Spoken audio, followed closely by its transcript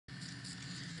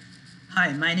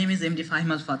Hi, my name is MD Fahim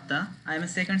Fattah. I am a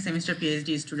second semester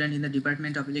PhD student in the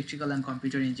Department of Electrical and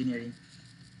Computer Engineering.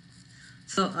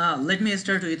 Let me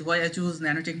start with why I choose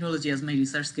nanotechnology as my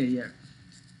research career.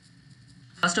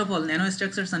 First of all,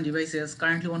 nanostructures and devices,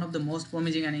 currently one of the most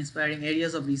promising and inspiring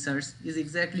areas of research, is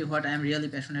exactly what I am really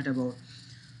passionate about.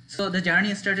 So the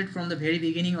journey started from the very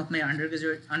beginning of my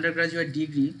undergraduate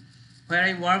degree, where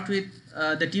I worked with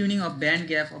the tuning of band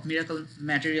gap of miracle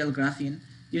material graphene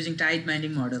using tide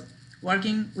binding model.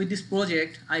 Working with this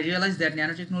project, I realized that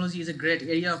nanotechnology is a great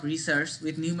area of research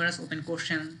with numerous open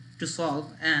questions to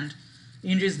solve and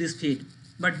enrich this field.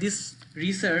 But this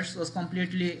research was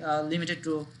completely limited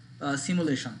to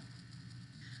simulation.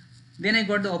 Then I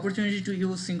got the opportunity to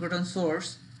use synchrotron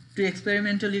source to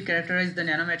experimentally characterize the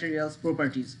nanomaterials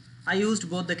properties. I used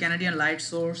both the Canadian light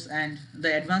source and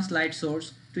the advanced light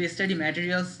source to study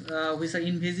materials which are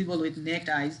invisible with naked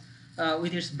eyes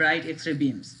with its bright X-ray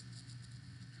beams.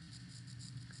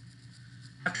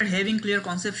 After having clear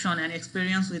conception and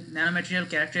experience with nanomaterial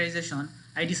characterization,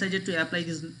 I decided to apply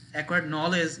this acquired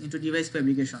knowledge into device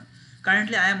fabrication.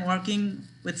 Currently, I am working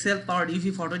with self-powered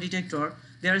UV photodetector.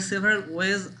 There are several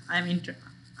ways I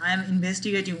am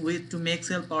investigating with to make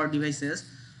self-powered devices,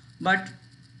 but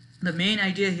the main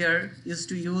idea here is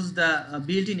to use the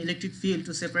built-in electric field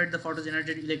to separate the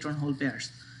photogenerated electron-hole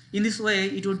pairs. In this way,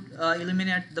 it would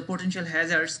eliminate the potential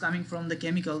hazards coming from the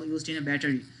chemical used in a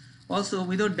battery. Also,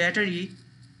 without battery,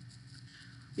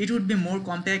 it would be more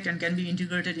compact and can be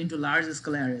integrated into large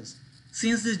scale arrays.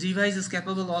 Since this device is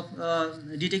capable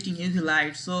of detecting UV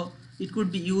light, so it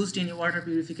could be used in water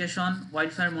purification,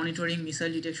 wildfire monitoring,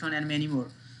 missile detection, and many more.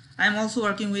 I am also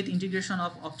working with integration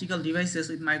of optical devices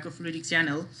with microfluidic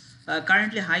channel.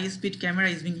 Currently, high-speed camera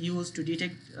is being used to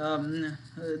detect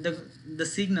the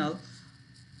signal,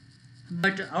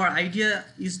 but our idea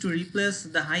is to replace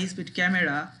the high-speed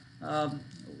camera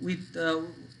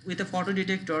with a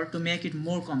photodetector to make it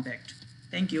more compact.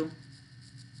 Thank you.